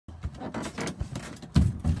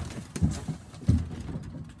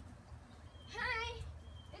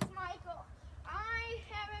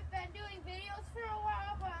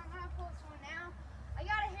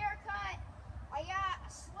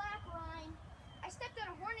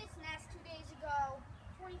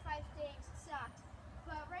45 things. It sucked.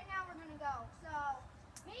 But right now we're gonna go. So,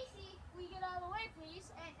 Macy, will you get out of the way, please?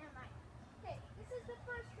 And never mind. Okay, this is the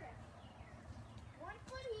first trick. 1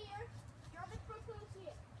 foot here, your other foot goes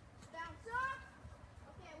here. Bounce off.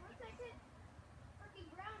 Okay, 1 second. Freaking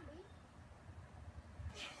ground me.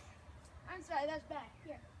 I'm sorry, that's bad.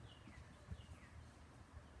 Here.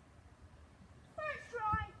 First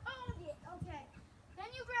try. Owned it. Okay. Then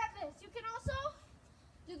you grab this. You can also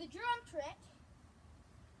do the drum trick.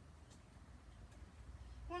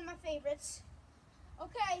 One of my favorites.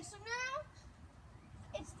 Okay, so now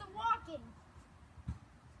it's the walking.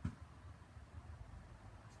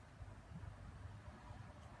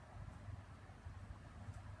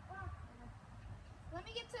 Let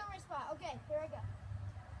me get to the right spot. Okay, here I go.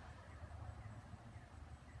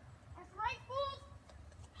 That's right, fools.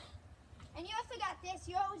 And you also got this.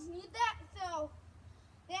 You always need that. So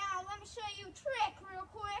now let me show you a trick real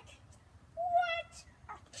quick. What?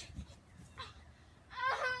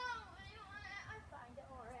 I'm fine.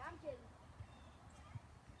 Don't worry. I'm kidding.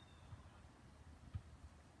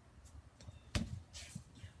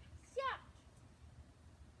 Yeah.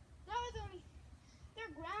 That was only. There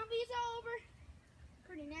are ground bees all over.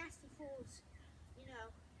 Pretty nasty fools, you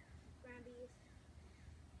know, ground bees.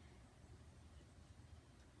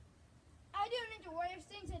 I do Ninja Warriors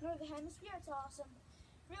things in Northern Hemisphere. It's awesome.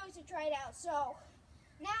 Really should try it out. So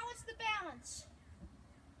now it's the balance.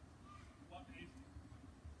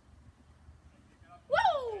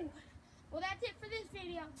 Woo! Well, that's it for this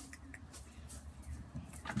video.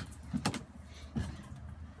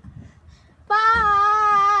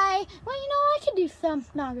 Bye. Well, you know, I can do some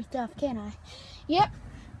longer stuff, can't I? Yep.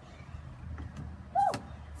 Woo.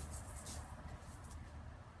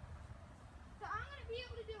 So I'm going to be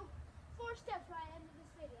able to do 4 steps by the end of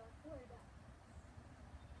this video. Don't worry about it.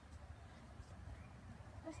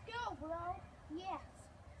 Let's go, bro. Yes.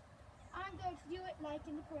 I'm going to do it like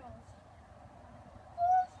in the pros.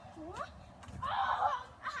 What? Oh,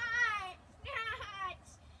 hot.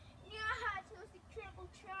 Not toasted triple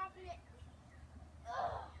chocolate.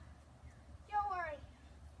 Ugh. Don't worry.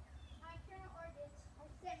 My internal organs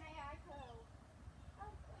are semi-cold.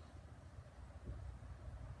 Oh.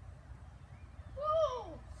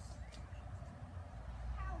 Fools!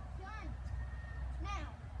 How done. Now,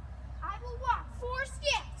 I will walk 4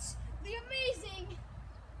 steps. The amazing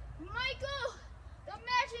Michael, the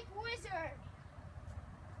Magic Wizard.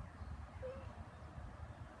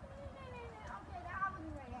 Okay, I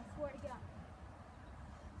wasn't ready. I swear to God.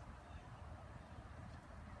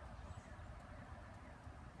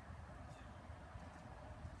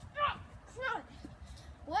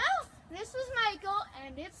 Well, this was Michael,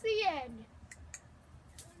 and it's the end.